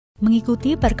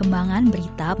Mengikuti perkembangan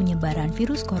berita penyebaran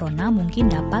virus corona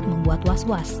mungkin dapat membuat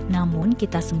was-was. Namun,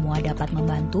 kita semua dapat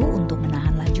membantu untuk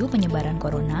menahan laju penyebaran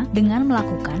corona dengan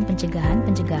melakukan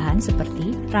pencegahan-pencegahan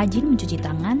seperti rajin mencuci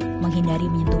tangan, menghindari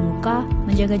menyentuh muka,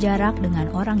 menjaga jarak dengan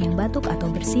orang yang batuk atau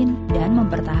bersin, dan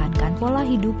mempertahankan pola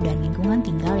hidup dan lingkungan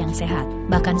tinggal yang sehat.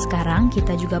 Bahkan sekarang,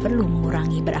 kita juga perlu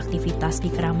mengurangi beraktivitas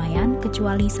di keramaian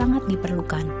kecuali sangat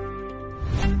diperlukan.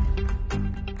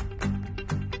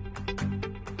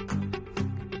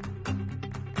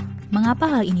 Mengapa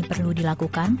hal ini perlu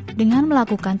dilakukan? Dengan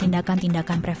melakukan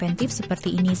tindakan-tindakan preventif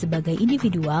seperti ini sebagai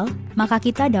individual, maka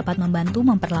kita dapat membantu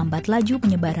memperlambat laju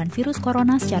penyebaran virus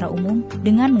corona secara umum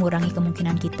dengan mengurangi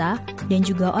kemungkinan kita dan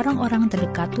juga orang-orang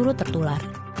terdekat turut tertular.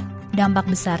 Dampak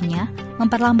besarnya,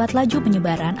 memperlambat laju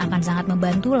penyebaran akan sangat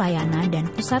membantu layanan dan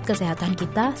pusat kesehatan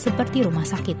kita seperti rumah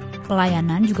sakit.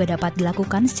 Pelayanan juga dapat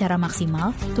dilakukan secara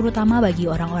maksimal, terutama bagi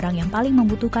orang-orang yang paling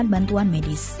membutuhkan bantuan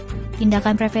medis.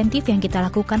 Tindakan preventif yang kita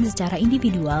lakukan secara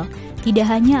individual tidak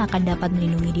hanya akan dapat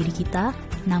melindungi diri kita,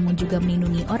 namun juga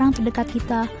melindungi orang terdekat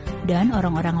kita dan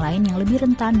orang-orang lain yang lebih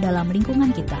rentan dalam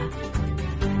lingkungan kita.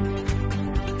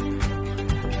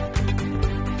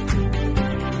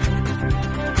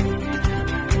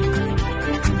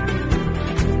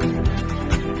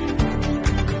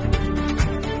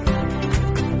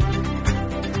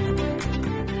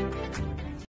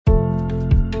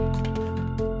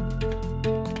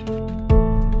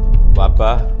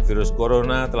 Wabah virus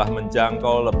corona telah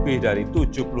menjangkau lebih dari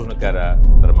 70 negara,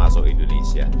 termasuk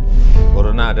Indonesia.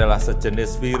 Corona adalah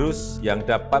sejenis virus yang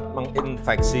dapat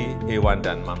menginfeksi hewan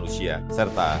dan manusia,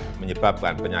 serta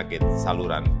menyebabkan penyakit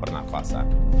saluran pernafasan.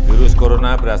 Virus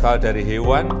corona berasal dari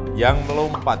hewan yang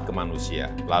melompat ke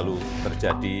manusia, lalu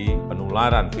terjadi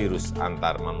penularan virus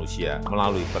antar manusia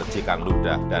melalui percikan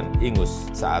ludah dan ingus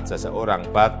saat seseorang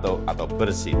batuk atau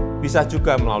bersin. Bisa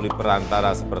juga melalui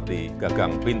perantara seperti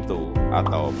gagang pintu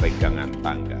atau pegangan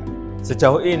tangga.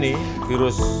 Sejauh ini,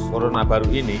 virus corona baru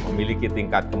ini memiliki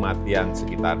tingkat kematian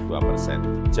sekitar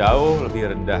 2%, jauh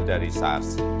lebih rendah dari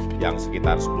SARS yang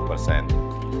sekitar 10%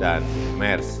 dan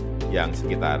MERS yang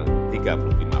sekitar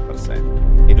 35%.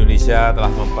 Indonesia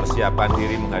telah mempersiapkan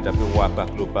diri menghadapi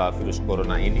wabah global virus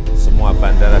corona ini. Semua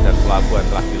bandara dan pelabuhan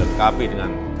telah dilengkapi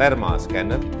dengan thermal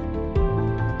scanner.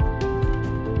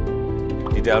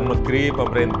 Di dalam negeri,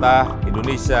 pemerintah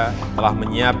Indonesia telah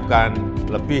menyiapkan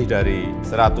lebih dari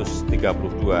 132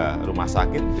 rumah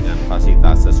sakit dengan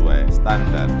fasilitas sesuai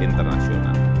standar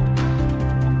internasional.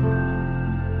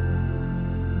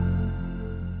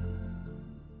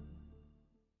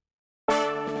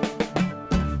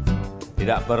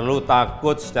 Tidak perlu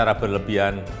takut secara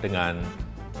berlebihan dengan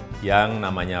yang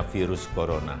namanya virus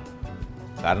corona.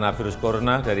 Karena virus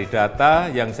corona dari data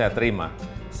yang saya terima,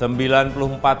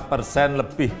 94%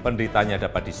 lebih penderitanya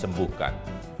dapat disembuhkan.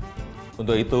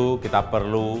 Untuk itu, kita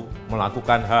perlu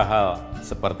melakukan hal-hal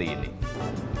seperti ini.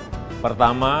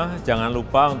 Pertama, jangan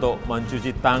lupa untuk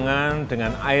mencuci tangan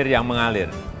dengan air yang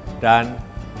mengalir dan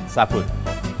sabun.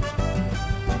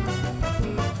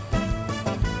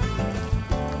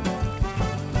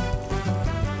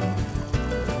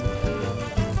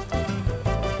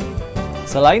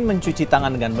 Selain mencuci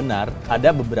tangan dengan benar,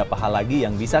 ada beberapa hal lagi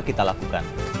yang bisa kita lakukan.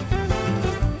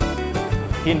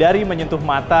 Hindari menyentuh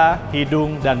mata,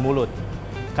 hidung, dan mulut.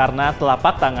 Karena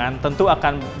telapak tangan tentu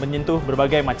akan menyentuh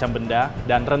berbagai macam benda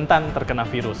dan rentan terkena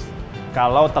virus.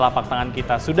 Kalau telapak tangan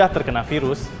kita sudah terkena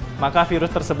virus, maka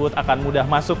virus tersebut akan mudah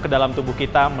masuk ke dalam tubuh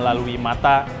kita melalui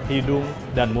mata, hidung,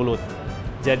 dan mulut.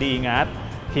 Jadi ingat,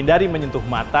 hindari menyentuh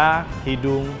mata,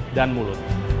 hidung, dan mulut.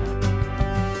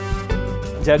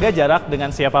 Jaga jarak dengan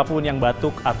siapapun yang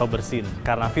batuk atau bersin,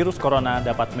 karena virus corona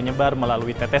dapat menyebar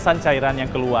melalui tetesan cairan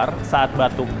yang keluar saat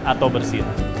batuk atau bersin.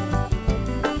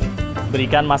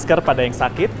 Berikan masker pada yang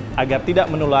sakit agar tidak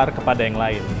menular kepada yang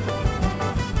lain.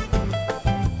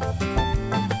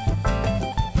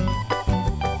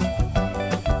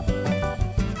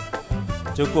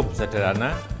 Cukup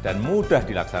sederhana dan mudah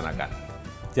dilaksanakan.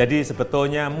 Jadi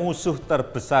sebetulnya musuh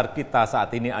terbesar kita saat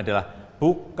ini adalah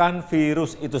bukan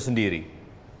virus itu sendiri,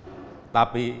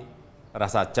 tapi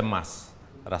rasa cemas,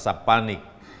 rasa panik,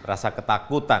 rasa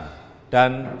ketakutan,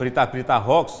 dan berita-berita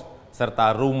hoaks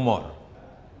serta rumor.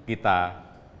 Kita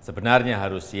sebenarnya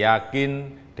harus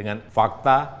yakin dengan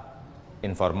fakta,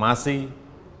 informasi,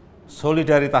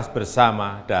 solidaritas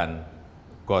bersama, dan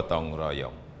gotong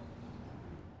royong.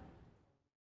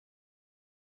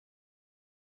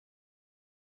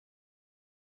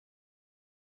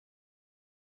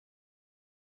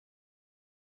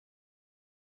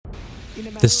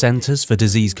 The Centers for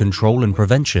Disease Control and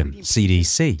Prevention,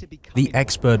 CDC, the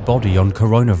expert body on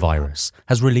coronavirus,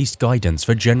 has released guidance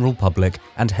for general public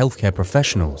and healthcare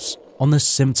professionals on the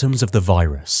symptoms of the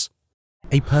virus.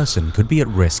 A person could be at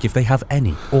risk if they have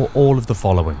any or all of the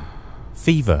following: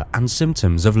 fever and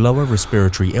symptoms of lower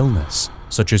respiratory illness,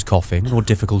 such as coughing or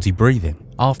difficulty breathing,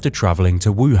 after traveling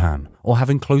to Wuhan or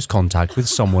having close contact with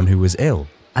someone who was ill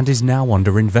and is now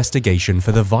under investigation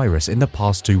for the virus in the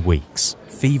past 2 weeks.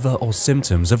 Fever or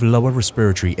symptoms of lower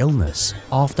respiratory illness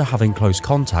after having close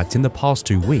contact in the past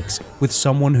 2 weeks with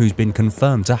someone who's been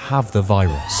confirmed to have the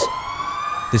virus.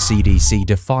 The CDC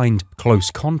defined close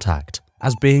contact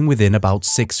as being within about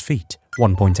 6 feet,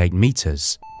 1.8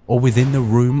 meters, or within the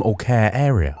room or care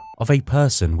area of a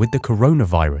person with the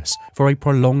coronavirus for a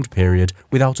prolonged period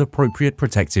without appropriate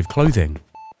protective clothing,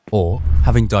 or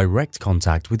having direct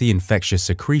contact with the infectious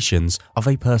secretions of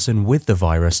a person with the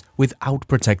virus without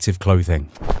protective clothing.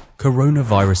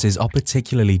 Coronaviruses are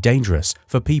particularly dangerous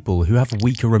for people who have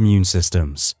weaker immune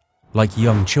systems, like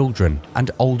young children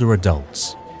and older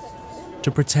adults.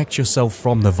 To protect yourself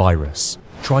from the virus,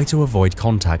 try to avoid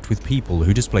contact with people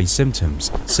who display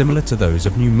symptoms similar to those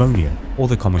of pneumonia or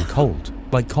the common cold,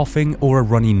 like coughing or a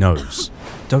runny nose.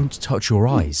 Don't touch your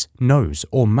eyes, nose,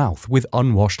 or mouth with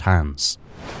unwashed hands.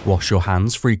 Wash your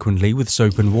hands frequently with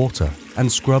soap and water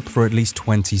and scrub for at least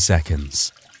 20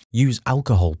 seconds. Use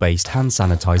alcohol-based hand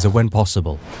sanitizer when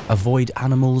possible. Avoid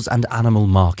animals and animal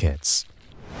markets.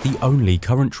 The only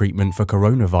current treatment for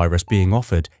coronavirus being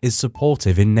offered is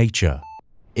supportive in nature.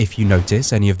 If you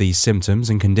notice any of these symptoms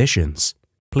and conditions,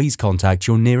 please contact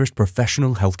your nearest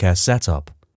professional healthcare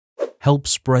setup. Help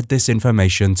spread this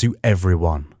information to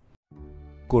everyone.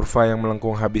 Kurva yang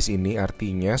melengkung habis ini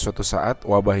artinya suatu saat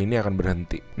wabah ini akan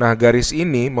berhenti. Nah, garis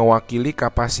ini mewakili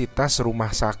kapasitas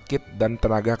rumah sakit dan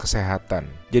tenaga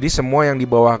kesehatan. Jadi semua yang di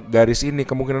bawah garis ini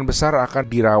kemungkinan besar akan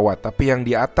dirawat, tapi yang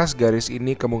di atas garis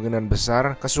ini kemungkinan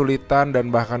besar kesulitan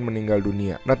dan bahkan meninggal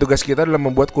dunia. Nah, tugas kita adalah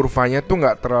membuat kurvanya tuh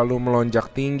nggak terlalu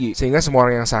melonjak tinggi, sehingga semua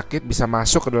orang yang sakit bisa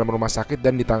masuk ke dalam rumah sakit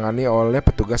dan ditangani oleh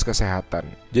petugas kesehatan.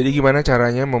 Jadi gimana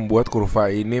caranya membuat kurva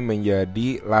ini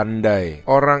menjadi landai?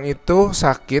 Orang itu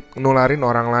sakit nularin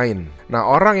orang lain. Nah,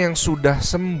 orang yang sudah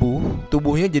sembuh,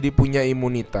 tubuhnya jadi punya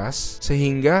imunitas,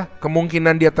 sehingga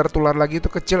kemungkinan dia tertular lagi itu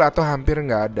kecil atau hampir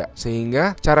nggak ada.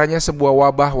 Sehingga caranya sebuah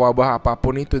wabah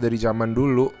apapun itu dari zaman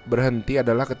dulu berhenti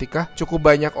adalah ketika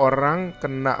cukup banyak orang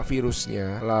kena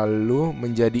virusnya, lalu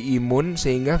menjadi imun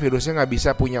sehingga virusnya nggak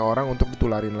bisa punya orang untuk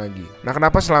ditularin lagi. Nah,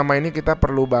 kenapa selama ini kita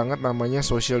perlu banget namanya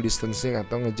social distancing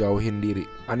atau ngejauhin diri?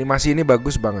 Animasi ini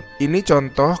bagus banget. Ini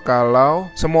contoh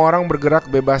kalau semua orang bergerak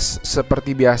bebas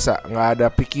seperti biasa, nggak ada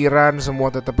pikiran, semua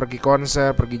tetap pergi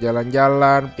konser, pergi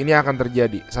jalan-jalan. Ini akan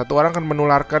terjadi. Satu orang akan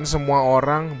menularkan semua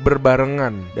orang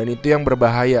berbarengan, dan itu yang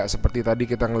berbahaya. Seperti tadi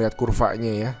kita ngelihat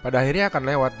kurvanya ya. Pada akhirnya akan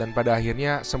lewat dan pada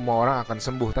akhirnya semua orang akan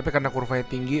sembuh. Tapi karena kurvanya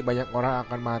tinggi, banyak orang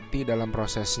akan mati dalam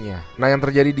prosesnya. Nah, yang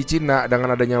terjadi di Cina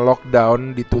dengan adanya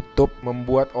lockdown, ditutup,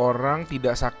 membuat orang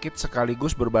tidak sakit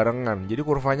sekaligus berbarengan. Jadi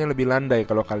kurvanya lebih landai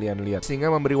kalau kalian lihat, sehingga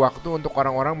memberi waktu untuk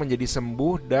orang-orang menjadi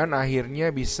sembuh dan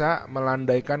akhirnya bisa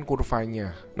melandaikan kurvanya.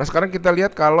 Nah, sekarang kita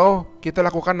lihat kalau kita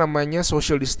lakukan namanya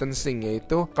social distancing,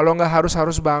 yaitu kalau nggak harus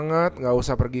banget nggak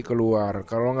usah pergi keluar,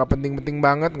 kalau nggak penting-penting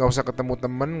banget nggak usah ketemu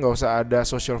temen, nggak usah ada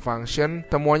social function,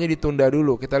 semuanya ditunda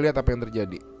dulu. Kita lihat apa yang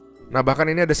terjadi. Nah,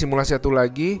 bahkan ini ada simulasi satu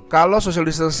lagi. Kalau social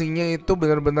distancingnya itu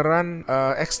benar-beneran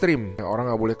ekstrim, orang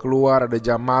nggak boleh keluar, ada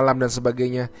jam malam dan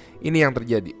sebagainya. Ini yang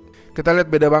terjadi. Kita lihat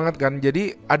beda banget kan.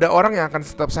 Jadi ada orang yang akan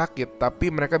tetap sakit,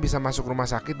 tapi mereka bisa masuk rumah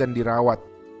sakit dan dirawat.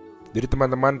 Jadi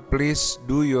teman-teman, please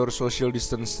do your social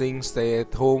distancing, stay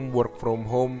at home, work from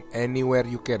home, anywhere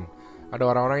you can. Ada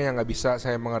orang-orang yang nggak bisa,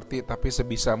 saya mengerti, tapi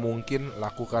sebisa mungkin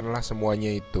lakukanlah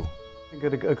semuanya itu. A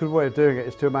good way of doing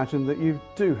it is to imagine that you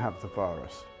do have the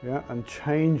virus, yeah, and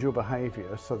change your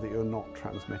behavior so that you're not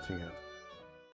transmitting it.